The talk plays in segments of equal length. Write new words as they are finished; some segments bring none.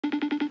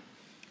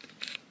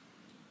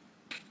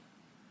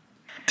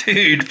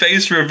Dude,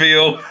 face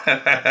reveal.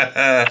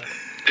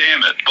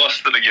 Damn it,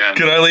 busted again.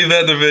 Can I leave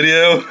that in the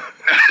video?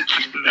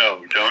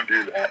 No, don't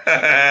do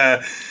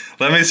that.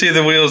 Let me see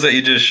the wheels that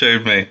you just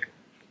showed me.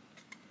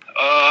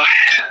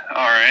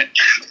 Alright.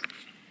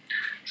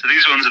 So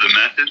these ones are the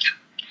methods.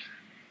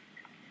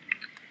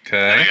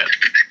 Okay. I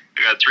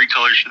got 3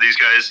 colors for these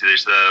guys.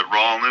 There's the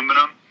raw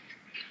aluminum.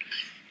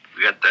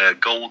 We got the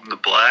gold and the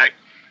black.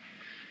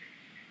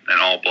 And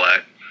all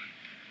black.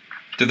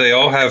 Do they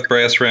all have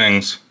brass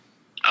rings?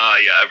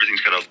 Yeah,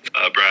 everything's got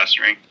a brass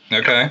ring.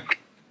 Okay.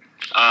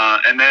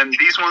 And then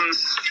these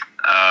ones,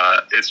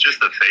 it's just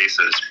the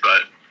faces,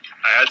 but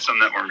I had some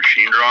that were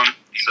machine drawn,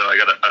 so I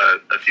got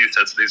a few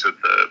sets of these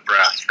with the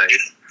brass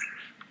face,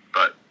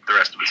 but the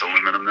rest of it's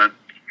aluminum then.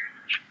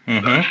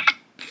 Mm-hmm.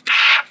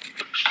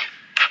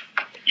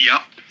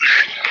 Yep.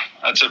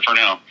 That's it for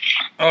now.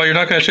 Oh, you're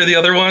not going to show the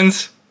other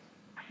ones?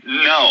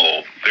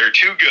 No, they're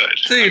too good.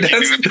 Dude, I'm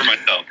keeping them for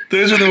myself.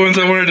 Those are the ones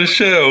I wanted to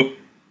show.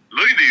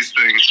 Look at these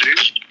things, dude.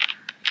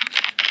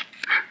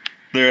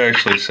 They're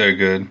actually so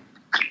good.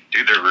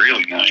 Dude, they're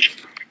really nice.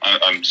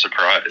 I'm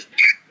surprised.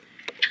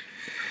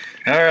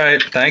 All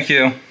right, thank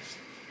you. All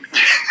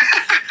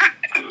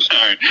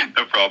right,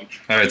 no problem.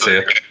 All right, see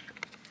ya.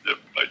 Yep,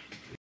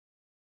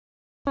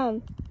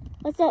 bye.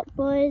 What's up,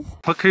 boys?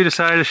 Look who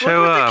decided to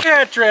show up. The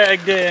cat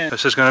dragged in.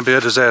 This is going to be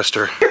a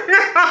disaster.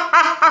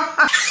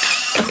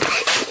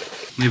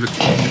 Leave it.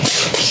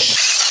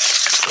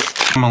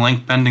 I'm a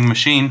link bending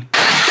machine.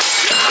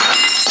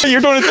 You're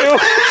doing it too?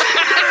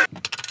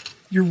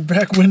 Your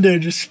back window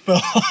just fell.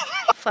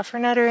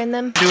 Fluffernutter in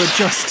them. Do it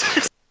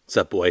justice. What's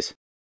up, boys?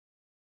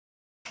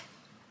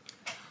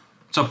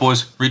 What's up,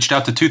 boys? Reached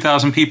out to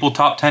 2,000 people.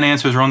 Top 10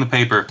 answers are on the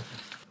paper.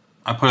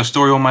 I put a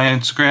story on my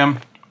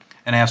Instagram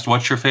and asked,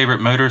 what's your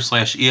favorite motor /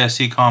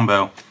 ESC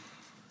combo?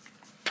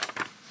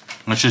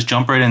 Let's just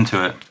jump right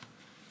into it.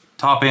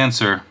 Top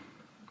answer,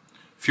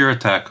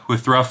 Furitek,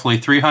 with roughly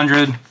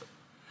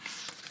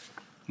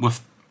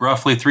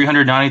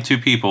 392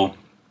 people.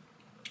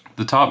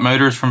 The top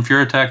motors from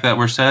Furitek that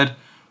were said,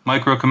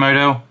 Micro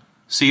Komodo,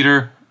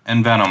 Cedar,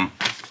 and Venom.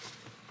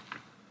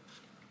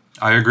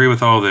 I agree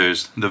with all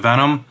those. The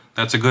Venom,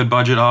 that's a good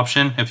budget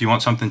option if you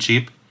want something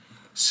cheap.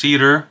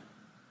 Cedar,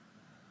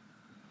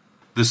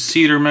 the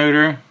Cedar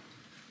motor,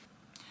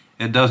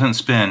 it doesn't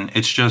spin.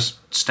 It's just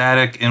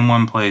static in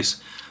one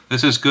place.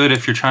 This is good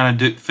if you're trying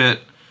to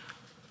fit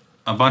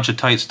a bunch of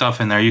tight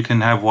stuff in there. You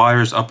can have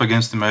wires up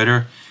against the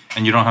motor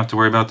and you don't have to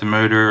worry about the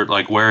motor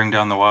like wearing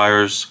down the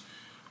wires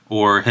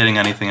or hitting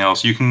anything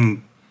else. You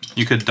could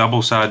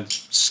double side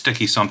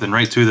sticky something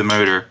right through the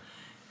motor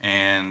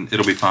and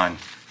it'll be fine.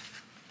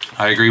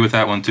 I agree with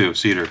that one too,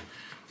 Cedar.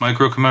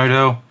 Micro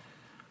Komodo,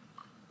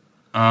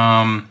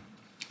 I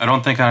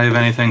don't think I have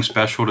anything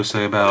special to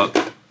say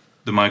about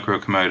the Micro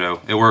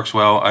Komodo. It works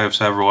well. I have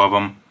several of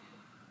them.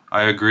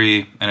 I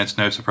agree, and it's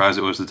no surprise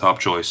it was the top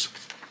choice.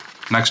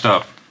 Next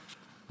up,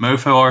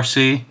 Mofo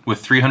RC with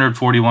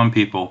 341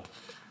 people.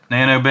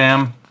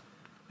 nanobam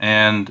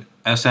and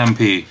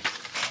SMP.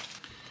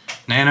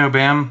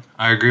 nanobam,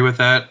 I agree with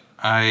that.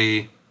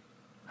 I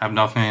have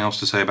nothing else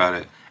to say about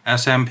it.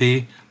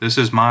 SMP, this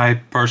is my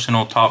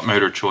personal top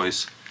motor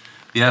choice.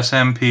 The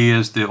SMP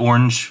is the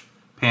orange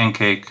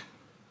pancake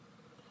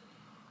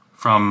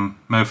from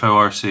Mofo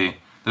RC.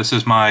 This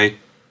is my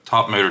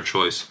top motor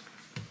choice.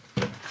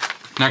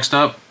 Next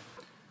up,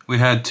 we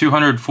had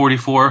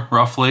 244,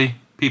 roughly,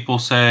 people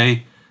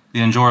say the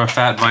Injora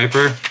Fat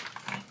Viper.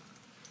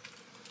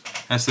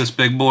 That's this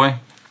big boy.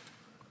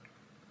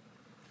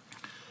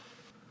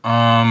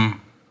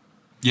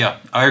 Yeah,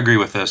 I agree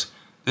with this.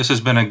 This has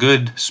been a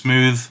good,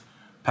 smooth,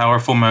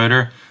 powerful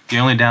motor. The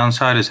only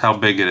downside is how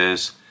big it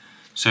is.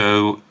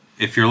 So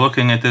if you're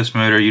looking at this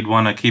motor, you'd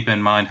want to keep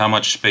in mind how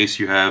much space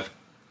you have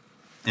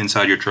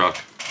inside your truck.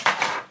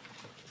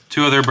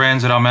 2 other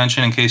brands that I'll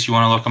mention in case you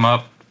want to look them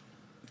up.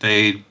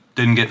 They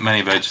didn't get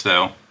many votes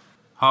though.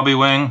 Hobby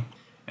Wing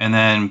and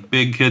then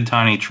Big Kid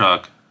Tiny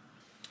Truck.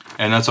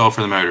 And that's all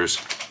for the motors.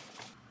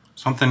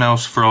 Something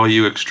else for all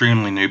you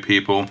extremely new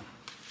people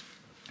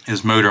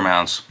is motor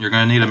mounts. You're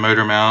going to need a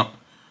motor mount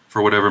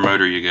for whatever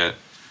motor you get.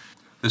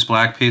 This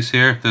black piece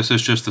here, this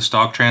is just the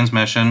stock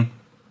transmission.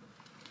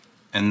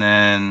 And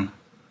then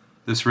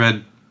this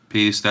red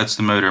piece, that's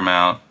the motor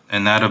mount.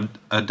 And that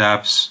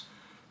adapts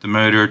the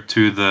motor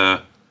to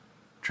the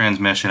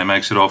transmission. It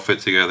makes it all fit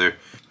together.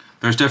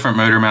 There's different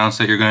motor mounts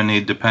that you're going to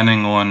need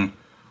depending on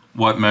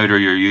what motor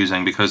you're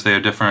using because they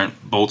have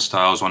different bolt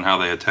styles on how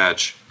they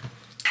attach.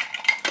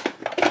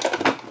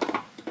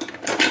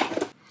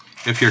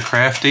 If you're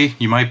crafty,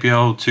 you might be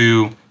able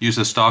to use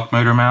a stock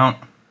motor mount.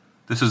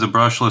 This is a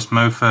brushless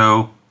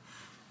Mofo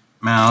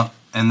mount,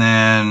 and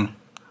then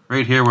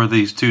right here where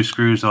these 2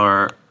 screws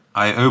are,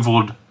 I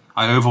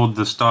ovaled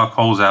the stock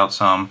holes out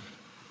some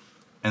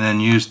and then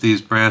used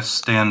these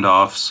brass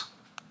standoffs.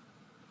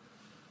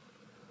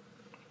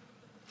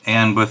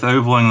 And with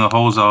ovaling the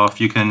holes off,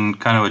 you can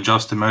kind of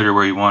adjust the motor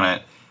where you want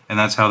it, and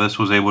that's how this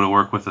was able to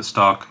work with the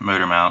stock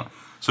motor mount.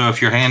 So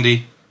if you're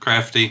handy,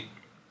 crafty,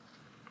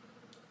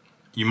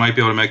 you might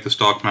be able to make the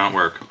stock mount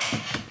work.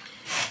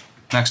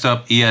 Next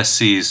up,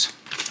 ESCs.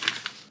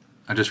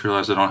 I just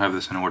realized I don't have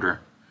this in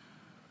order.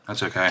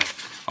 That's okay.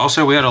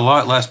 Also, we had a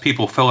lot less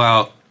people fill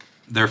out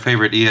their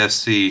favorite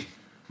ESC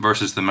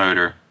versus the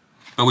motor,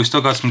 but we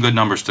still got some good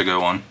numbers to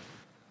go on.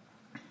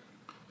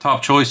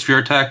 Top choice,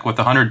 Furitek with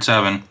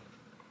 107.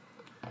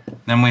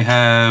 Then we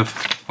have,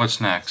 what's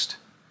next?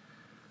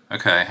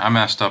 Okay, I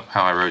messed up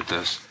how I wrote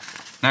this.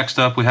 Next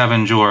up, we have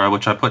Injora,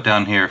 which I put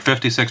down here.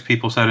 56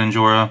 people said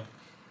Injora.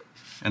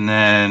 And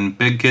then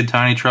Big Kid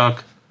Tiny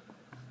Truck,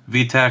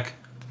 VTech,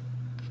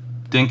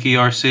 Dinky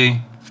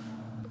RC,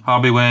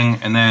 Hobby Wing,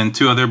 and then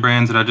two other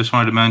brands that I just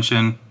wanted to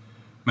mention,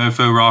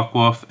 Mofo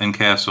Rockwolf and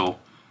Castle.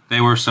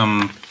 They were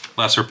some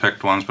lesser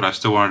picked ones, but I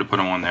still wanted to put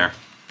them on there.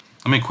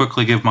 Let me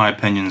quickly give my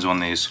opinions on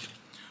these.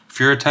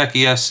 Furitek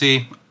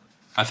ESC,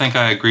 I think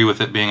I agree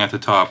with it being at the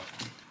top.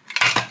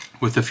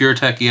 With the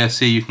Furitek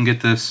ESC, you can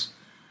get this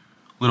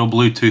little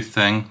Bluetooth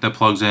thing that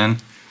plugs in,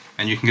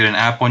 and you can get an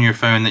app on your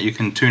phone that you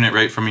can tune it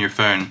right from your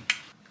phone.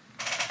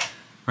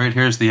 Right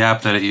here's the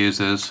app that it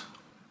uses,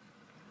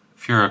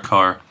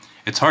 Furitek.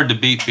 It's hard to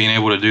beat being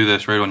able to do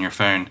this right on your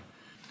phone.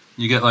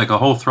 You get like a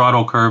whole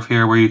throttle curve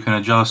here where you can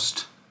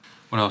adjust,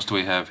 what else do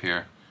we have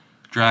here?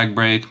 Drag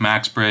brake,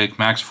 max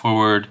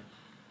forward,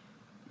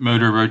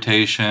 motor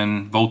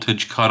rotation,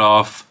 voltage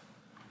cutoff.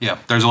 Yeah,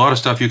 there's a lot of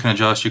stuff you can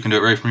adjust. You can do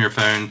it right from your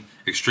phone.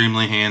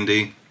 Extremely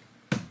handy.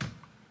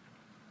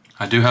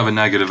 I do have a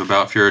negative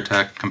about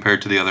Furitek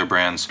compared to the other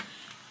brands.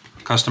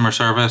 Customer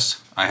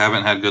service, I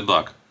haven't had good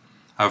luck.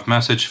 I've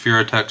messaged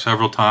Furitek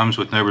several times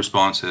with no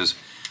responses.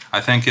 I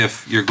think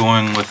if you're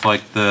going with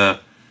like the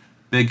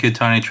Big Kid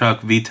Tiny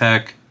Truck,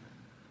 VTech,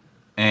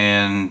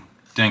 and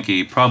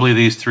Dinky, probably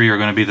these three are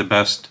going to be the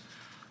best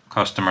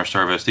customer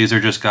service. These are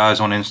just guys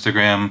on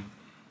Instagram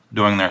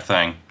doing their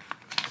thing.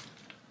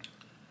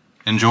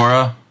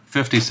 Injora,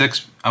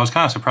 56. I was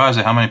kind of surprised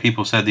at how many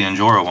people said the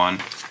Injora one.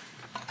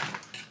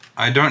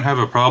 I don't have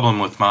a problem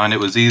with mine. It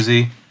was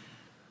easy.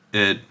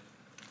 It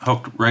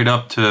hooked right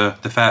up to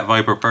the Fat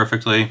Viper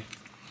perfectly.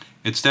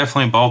 It's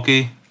definitely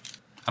bulky.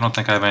 I don't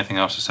think I have anything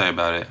else to say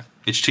about it.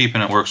 It's cheap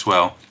and it works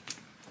well.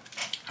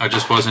 I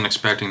just wasn't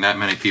expecting that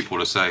many people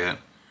to say it.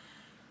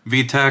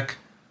 VTech,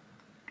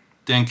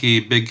 Dinky,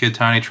 Big Kid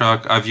Tiny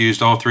Truck, I've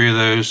used all three of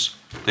those.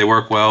 They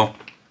work well.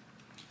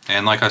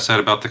 And like I said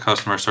about the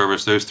customer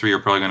service, those three are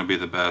probably going to be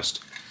the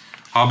best.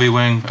 Hobby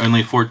Wing,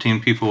 only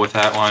 14 people with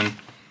that one.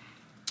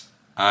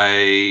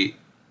 I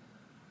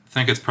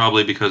think it's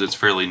probably because it's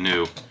fairly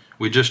new.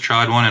 We just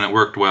tried one and it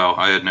worked well.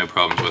 I had no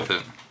problems with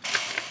it.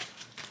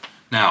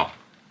 Now,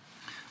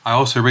 I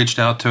also reached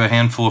out to a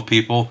handful of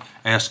people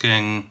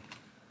asking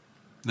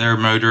their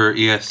motor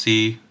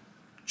ESC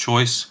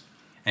choice,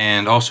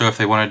 and also if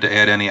they wanted to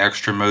add any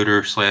extra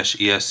motor /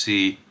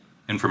 ESC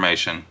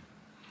information.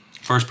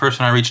 First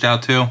person I reached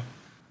out to,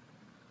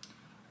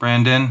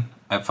 Brandon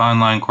at Fine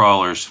Line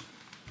Crawlers.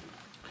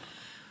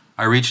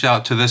 I reached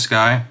out to this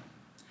guy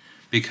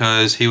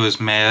because he was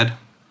mad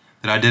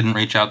that I didn't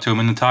reach out to him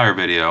in the tire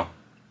video.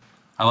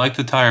 I liked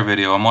the tire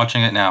video. I'm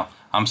watching it now.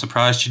 I'm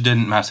surprised you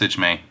didn't message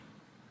me.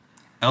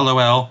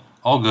 LOL,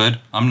 all good.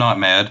 I'm not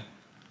mad.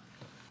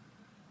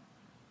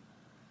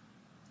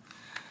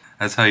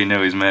 That's how you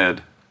know he's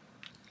mad.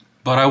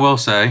 But I will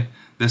say,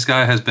 this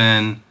guy has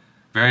been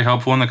very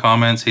helpful in the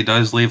comments. He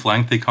does leave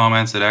lengthy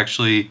comments that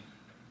actually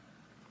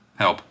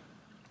help.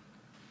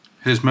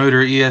 His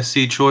motor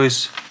ESC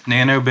choice,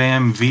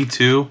 nanobam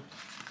V2.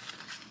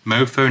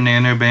 Mofo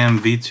nanobam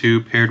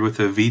V2 paired with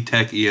a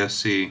VTech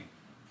ESC.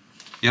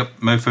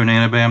 Yep, Mofo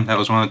nanobam, that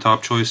was one of the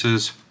top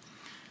choices.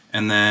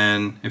 And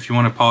then if you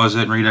want to pause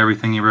it and read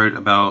everything he wrote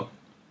about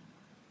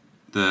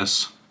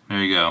this,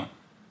 there you go.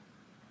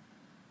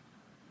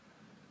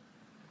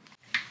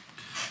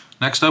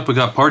 Next up we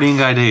got Partying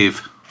Guy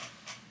Dave.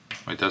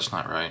 Wait, that's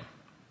not right.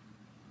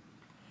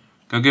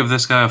 Go give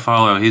this guy a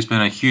follow. He's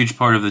been a huge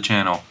part of the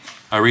channel.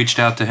 I reached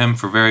out to him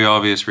for very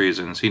obvious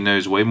reasons. He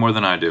knows way more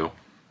than I do.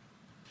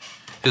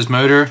 His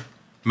motor,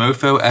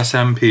 Mofo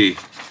SMP.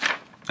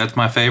 That's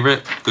my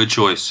favorite. Good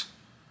choice.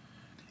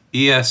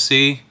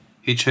 ESC,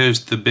 he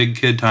chose the Big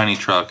Kid Tiny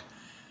Truck.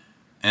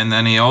 And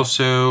then he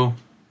also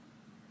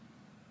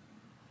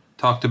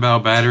talked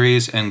about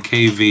batteries and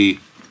KV.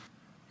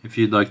 If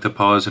you'd like to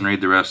pause and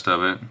read the rest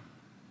of it.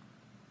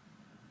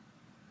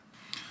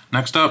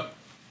 Next up,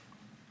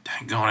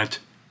 daggone it,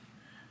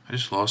 I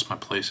just lost my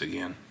place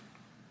again.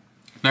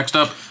 Next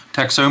up,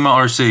 Texoma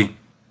RC.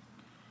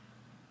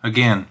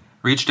 Again,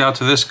 reached out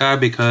to this guy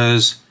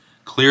because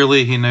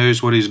clearly he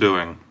knows what he's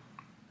doing.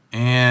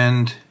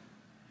 And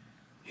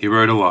he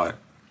wrote a lot.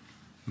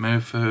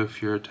 Mofo,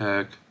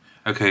 Furitek.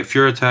 Okay,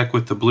 Furitek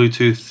with the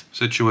Bluetooth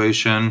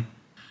situation.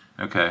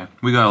 Okay,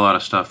 we got a lot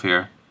of stuff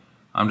here.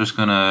 I'm just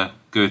gonna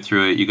go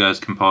through it. You guys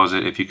can pause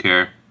it if you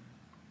care.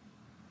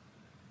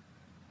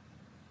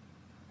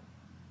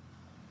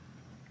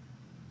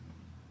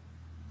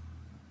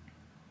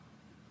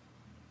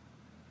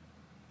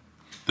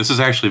 This is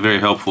actually very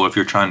helpful if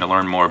you're trying to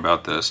learn more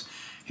about this.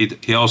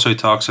 He also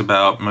talks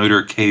about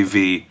motor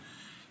KV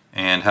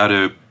and how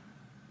to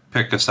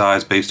pick a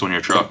size based on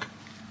your truck.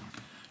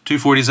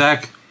 240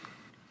 Zach.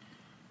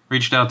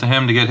 Reached out to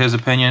him to get his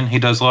opinion. He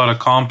does a lot of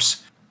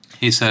comps.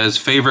 He says,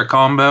 favorite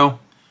combo,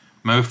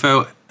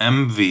 Mofo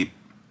MVP.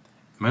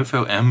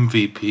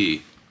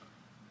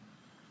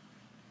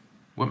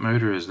 What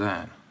motor is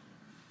that?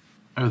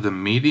 Oh, the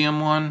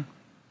medium one?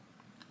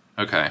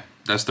 Okay,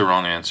 that's the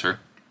wrong answer.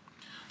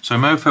 So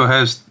Mofo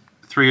has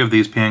 3 of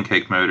these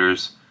pancake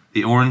motors.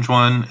 The orange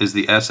one is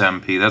the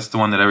SMP. That's the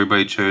one that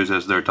everybody chose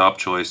as their top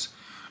choice.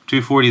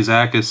 240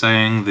 Zach is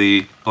saying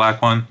the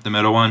black one, the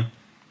middle one.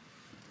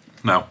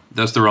 No,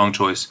 that's the wrong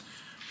choice.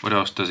 What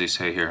else does he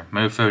say here?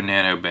 Mofo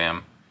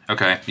nanobam.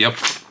 Okay, yep.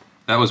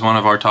 That was one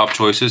of our top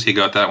choices. He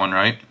got that one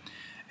right.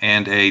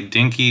 And a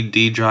Dinky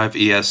D-Drive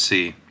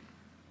ESC.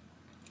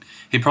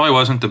 He probably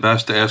wasn't the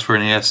best to ask for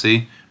an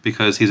ESC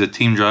because he's a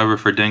team driver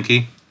for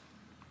Dinky.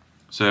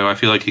 So I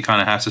feel like he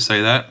kind of has to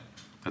say that.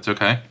 That's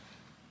okay.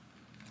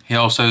 He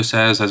also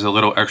says, as a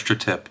little extra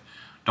tip,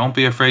 don't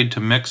be afraid to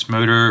mix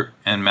motor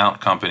and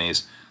mount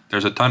companies.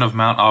 There's a ton of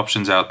mount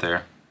options out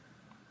there.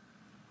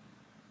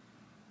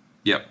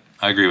 Yep,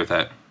 I agree with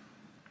that.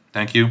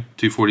 Thank you,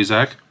 240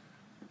 Zach.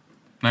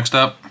 Next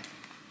up,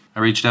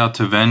 I reached out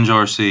to Mofo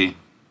RC.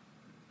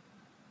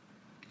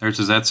 There's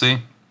his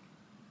Etsy.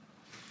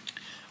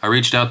 I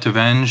reached out to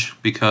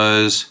Venge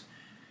because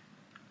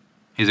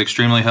he's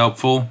extremely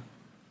helpful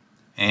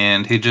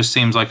and he just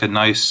seems like a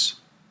nice,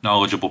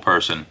 knowledgeable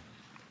person.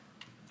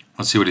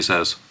 Let's see what he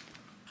says.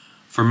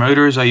 For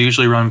motors, I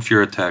usually run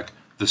Furitek.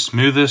 The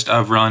smoothest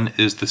I've run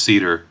is the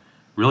cedar.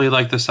 Really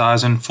like the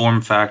size and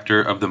form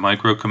factor of the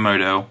micro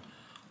komodo.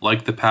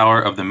 Like the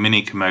power of the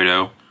mini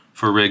komodo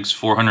for rigs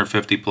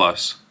 450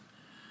 plus.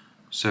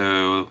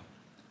 So,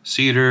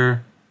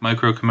 cedar,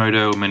 micro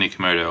komodo, mini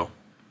komodo.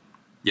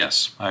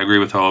 Yes, I agree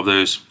with all of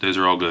those. Those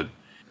are all good.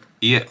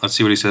 Let's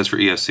see what he says for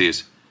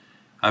ESCs.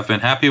 I've been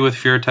happy with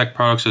Furitek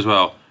products as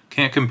well.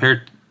 Can't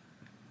compare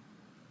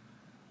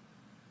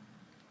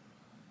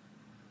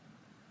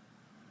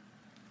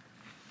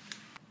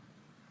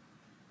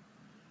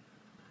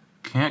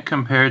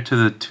to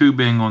the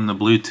tubing on the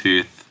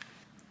Bluetooth.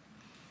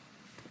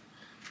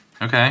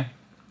 Okay.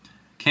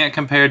 Can't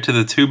compare to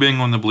the tubing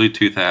on the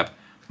Bluetooth app.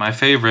 My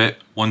favorite,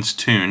 once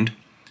tuned,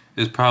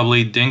 is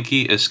probably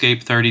Dinky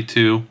Escape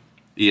 32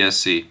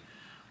 ESC.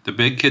 The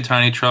Big Kid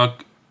Tiny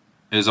Truck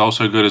is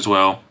also good as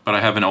well, but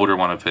I have an older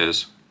one of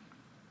his.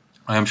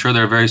 I am sure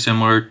they're very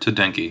similar to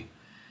Dinky.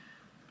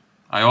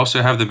 I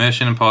also have the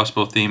Mission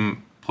Impossible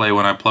theme play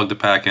when I plug the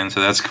pack in,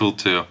 so that's cool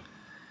too.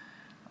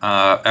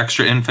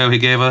 Extra info he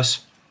gave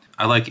us.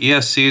 I like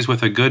ESCs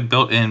with a good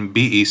built-in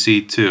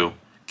BEC too.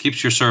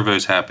 Keeps your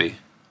servos happy.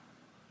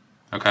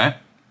 Okay.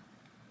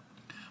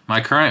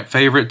 My current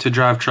favorite to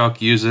drive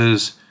truck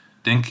uses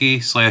Dinky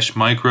 /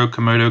 micro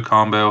komodo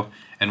combo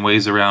and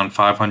weighs around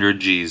 500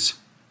 Gs.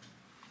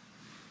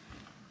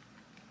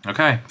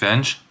 Okay,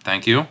 Venge,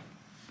 thank you.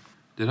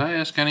 Did I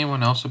ask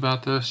anyone else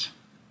about this?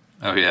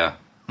 Oh yeah.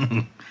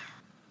 Mofo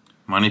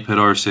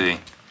RC.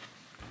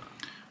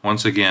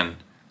 Once again,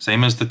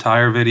 same as the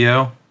tire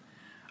video,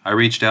 I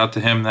reached out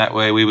to him, that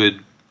way we would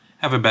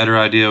have a better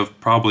idea of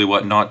probably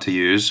what not to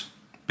use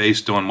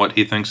based on what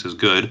he thinks is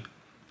good.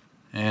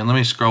 And let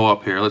me scroll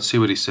up here, let's see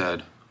what he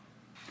said.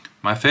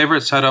 My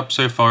favorite setup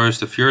so far is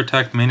the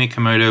Furitek Mini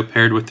Komodo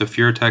paired with the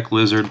Furitek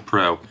Lizard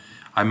Pro.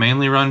 I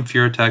mainly run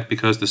Furitek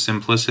because the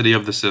simplicity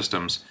of the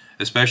systems,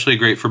 especially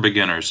great for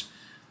beginners.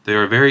 They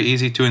are very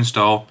easy to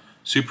install,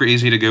 super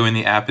easy to go in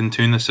the app and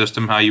tune the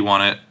system how you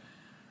want it.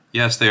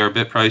 Yes, they are a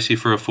bit pricey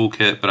for a full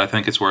kit, but I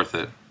think it's worth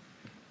it.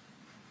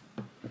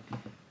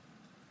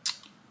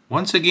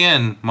 Once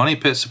again, Money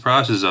Pit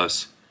surprises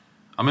us.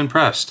 I'm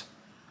impressed.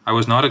 I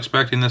was not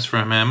expecting this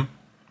from him.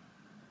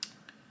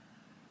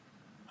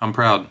 I'm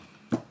proud.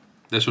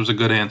 This was a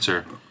good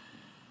answer.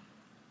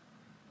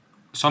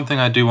 Something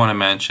I do want to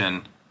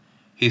mention.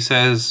 He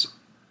says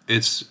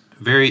it's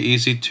very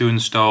easy to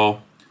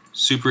install,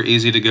 super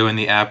easy to go in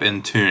the app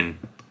and tune.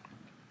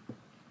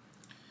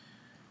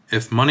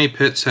 If Money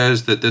Pit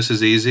says that this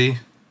is easy,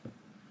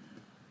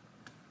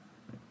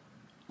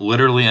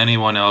 literally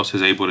anyone else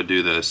is able to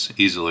do this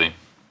easily.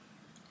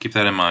 Keep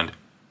that in mind.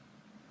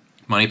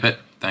 Money Pit,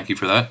 thank you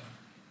for that.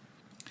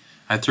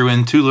 I threw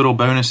in 2 little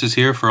bonuses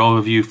here for all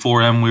of you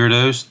 4M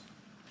weirdos.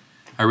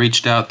 I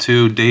reached out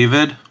to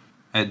David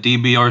at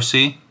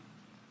DBRC.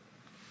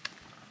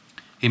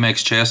 He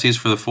makes chassis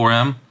for the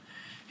 4M.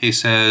 He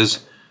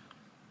says,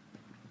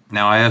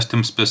 now I asked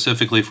him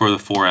specifically for the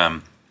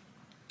 4M.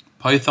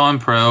 Python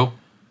Pro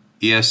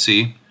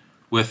ESC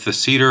with the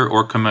Cedar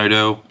or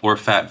Komodo or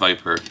Fat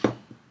Viper.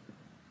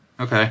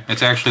 Okay,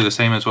 it's actually the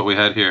same as what we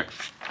had here.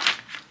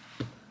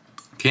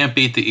 Can't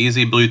beat the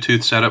easy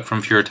Bluetooth setup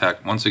from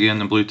Furitek. Once again,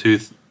 the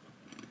Bluetooth,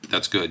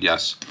 that's good,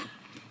 yes.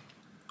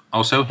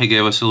 Also, he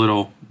gave us a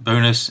little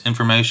bonus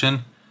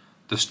information.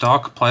 The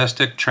stock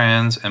plastic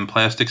trans and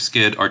plastic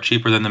skid are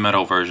cheaper than the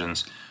metal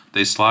versions.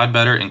 They slide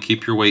better and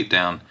keep your weight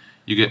down.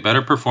 You get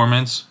better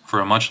performance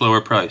for a much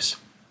lower price.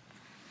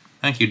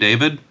 Thank you,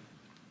 David.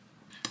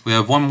 We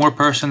have one more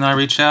person that I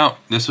reached out.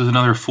 This was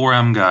another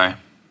 4M guy.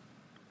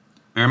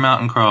 Bear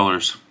Mountain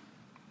Crawlers.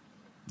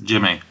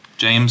 Jim.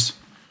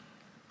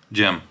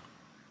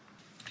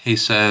 he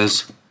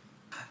says,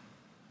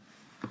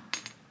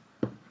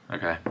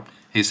 okay,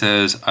 he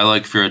says, I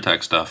like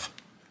Furitek stuff.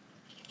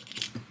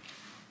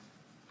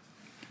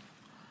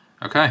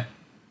 Okay.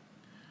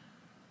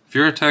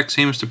 Furitek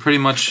seems to pretty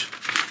much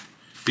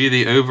be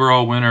the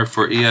overall winner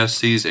for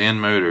ESCs and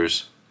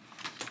motors.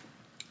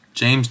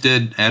 James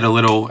did add a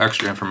little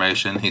extra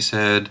information. He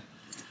said,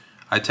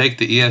 I take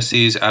the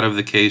ESCs out of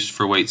the case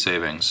for weight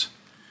savings.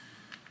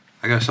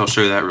 I guess I'll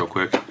show that real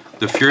quick.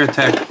 The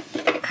Furitek,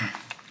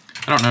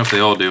 I don't know if they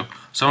all do,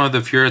 some of the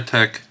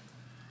Furitek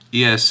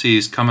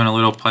ESCs come in a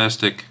little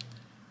plastic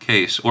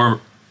case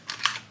or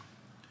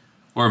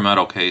a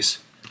metal case.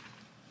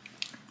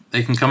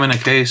 They can come in a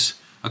case,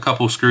 a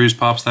couple screws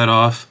pops that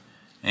off,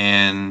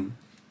 and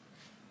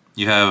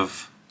you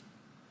have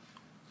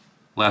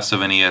less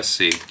of an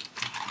ESC.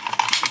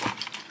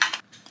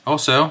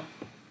 Also,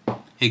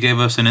 he gave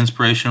us an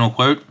inspirational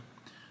quote,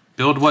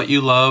 build what you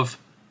love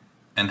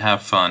and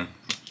have fun.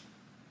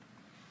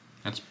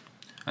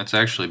 That's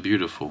actually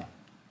beautiful.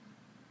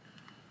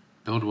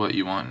 Build what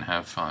you want and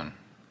have fun.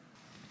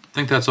 I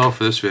think that's all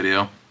for this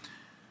video.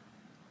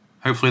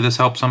 Hopefully this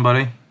helped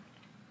somebody.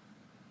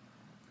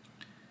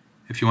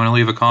 If you want to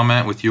leave a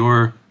comment with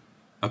your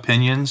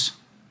opinions,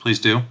 please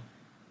do.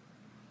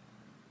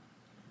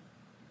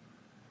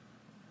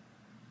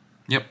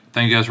 Yep,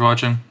 thank you guys for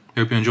watching.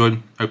 Hope you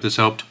enjoyed. Hope this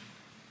helped.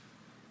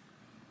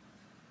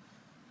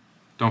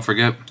 Don't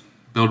forget,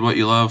 build what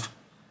you love.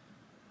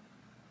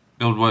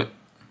 Build what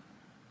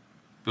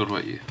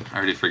you, I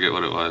already forget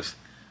what it was.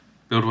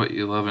 Build what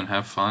you love and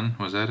have fun.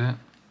 Was that it?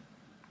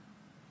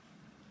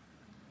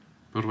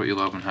 Build what you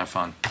love and have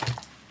fun.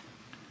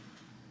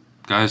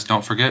 Guys,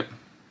 don't forget.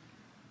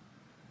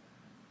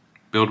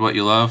 Build what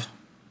you love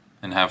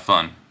and have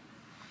fun.